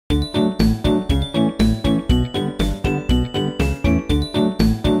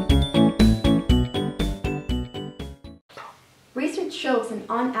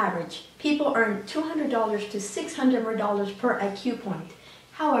on average, people earn $200 to $600 more per IQ point.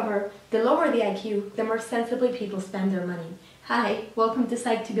 However, the lower the IQ, the more sensibly people spend their money. Hi, welcome to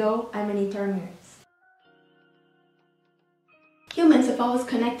Psych2Go. I'm Anita Ramirez. Humans have always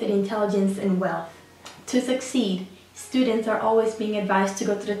connected intelligence and wealth. To succeed, students are always being advised to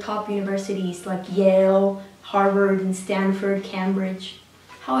go to the top universities like Yale, Harvard, and Stanford, Cambridge.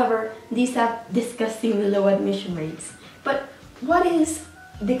 However, these have disgustingly low admission rates. But what is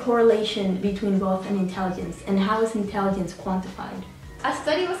the correlation between wealth and intelligence, and how is intelligence quantified? A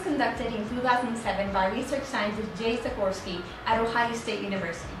study was conducted in 2007 by research scientist Jay Sikorsky at Ohio State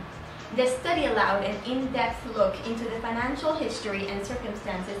University. The study allowed an in-depth look into the financial history and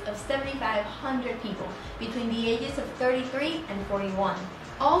circumstances of 7,500 people between the ages of 33 and 41.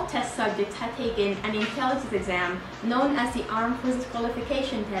 All test subjects had taken an intelligence exam known as the Armed Forces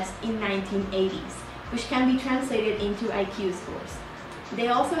Qualification Test in 1980s, which can be translated into IQ scores. They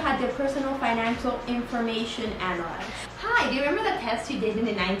also had their personal financial information analyzed. Hi, do you remember the test you did in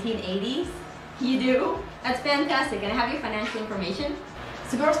the 1980s? You do? That's fantastic. Can I have your financial information?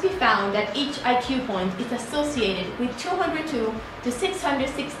 Sikorsky found that each IQ point is associated with $202 to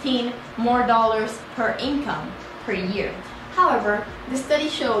 $616 more per income per year. However, the study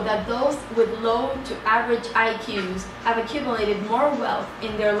showed that those with low to average IQs have accumulated more wealth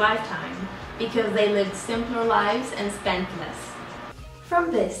in their lifetime because they lived simpler lives and spent less. From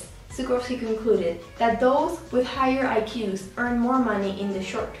this, Sikorsky concluded that those with higher IQs earn more money in the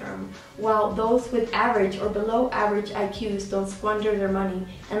short term, while those with average or below average IQs don't squander their money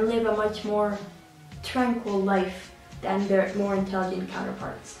and live a much more tranquil life than their more intelligent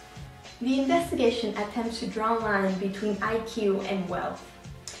counterparts. The investigation attempts to draw a line between IQ and wealth.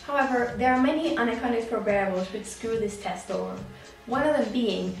 However, there are many unaccounted for variables which screw this test over. One of them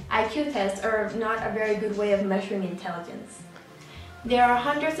being, IQ tests are not a very good way of measuring intelligence. There are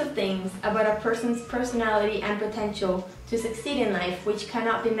hundreds of things about a person's personality and potential to succeed in life which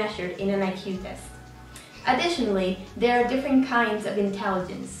cannot be measured in an IQ test. Additionally, there are different kinds of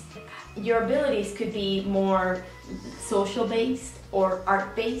intelligence. Your abilities could be more social-based, or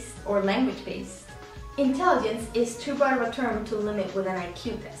art-based, or language-based. Intelligence is too broad of a term to limit with an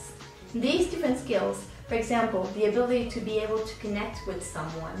IQ test. These different skills, for example, the ability to be able to connect with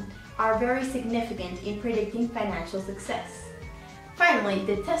someone, are very significant in predicting financial success. Finally,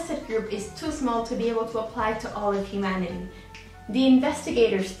 the tested group is too small to be able to apply to all of humanity. The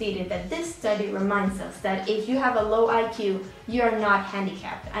investigators stated that this study reminds us that if you have a low IQ, you are not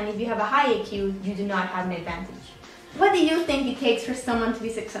handicapped, and if you have a high IQ, you do not have an advantage. What do you think it takes for someone to be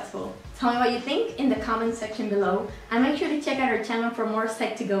successful? Tell me what you think in the comments section below, and make sure to check out our channel for more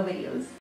Psych2Go videos.